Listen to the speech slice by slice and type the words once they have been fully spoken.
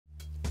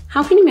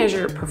How can you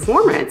measure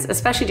performance,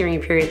 especially during a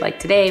period like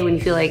today when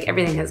you feel like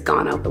everything has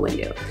gone out the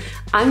window?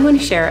 I'm going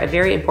to share a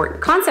very important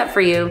concept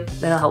for you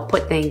that'll help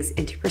put things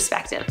into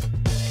perspective.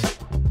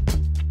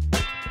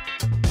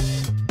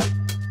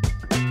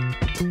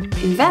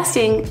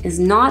 Investing is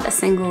not a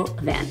single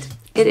event.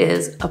 It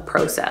is a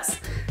process.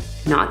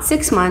 Not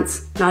 6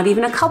 months, not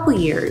even a couple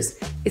years.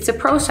 It's a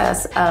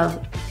process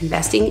of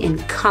investing in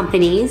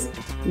companies,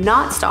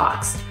 not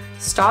stocks.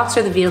 Stocks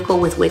are the vehicle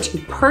with which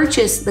you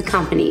purchase the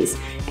companies,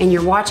 and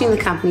you're watching the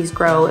companies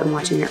grow and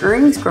watching their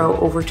earnings grow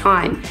over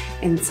time.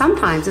 And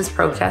sometimes this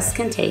process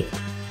can take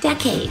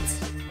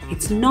decades.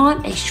 It's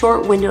not a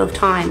short window of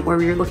time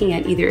where you're looking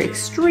at either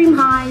extreme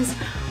highs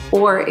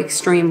or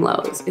extreme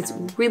lows. It's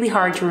really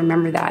hard to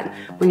remember that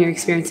when you're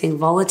experiencing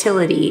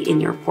volatility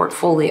in your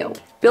portfolio.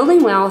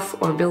 Building wealth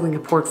or building a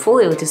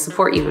portfolio to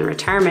support you in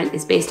retirement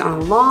is based on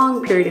a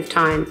long period of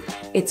time.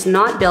 It's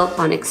not built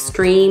on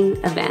extreme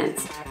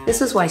events.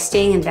 This is why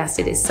staying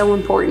invested is so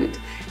important.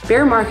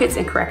 Bear markets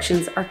and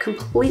corrections are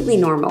completely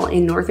normal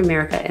in North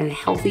America in a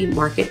healthy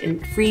market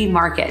and free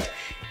market.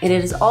 And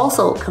it is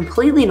also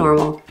completely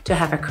normal to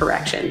have a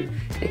correction.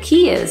 The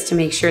key is to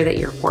make sure that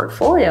your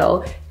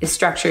portfolio is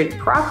structured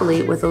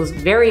properly with those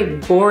very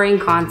boring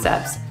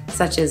concepts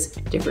such as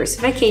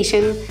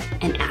diversification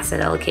and asset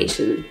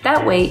allocation.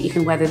 That way you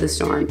can weather the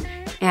storm.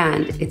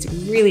 And it's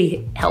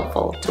really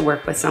helpful to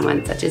work with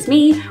someone such as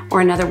me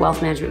or another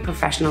wealth management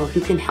professional who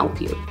can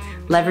help you,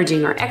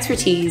 leveraging our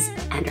expertise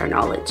and our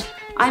knowledge.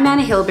 I'm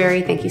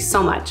Hilberry. Thank you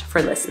so much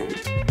for listening.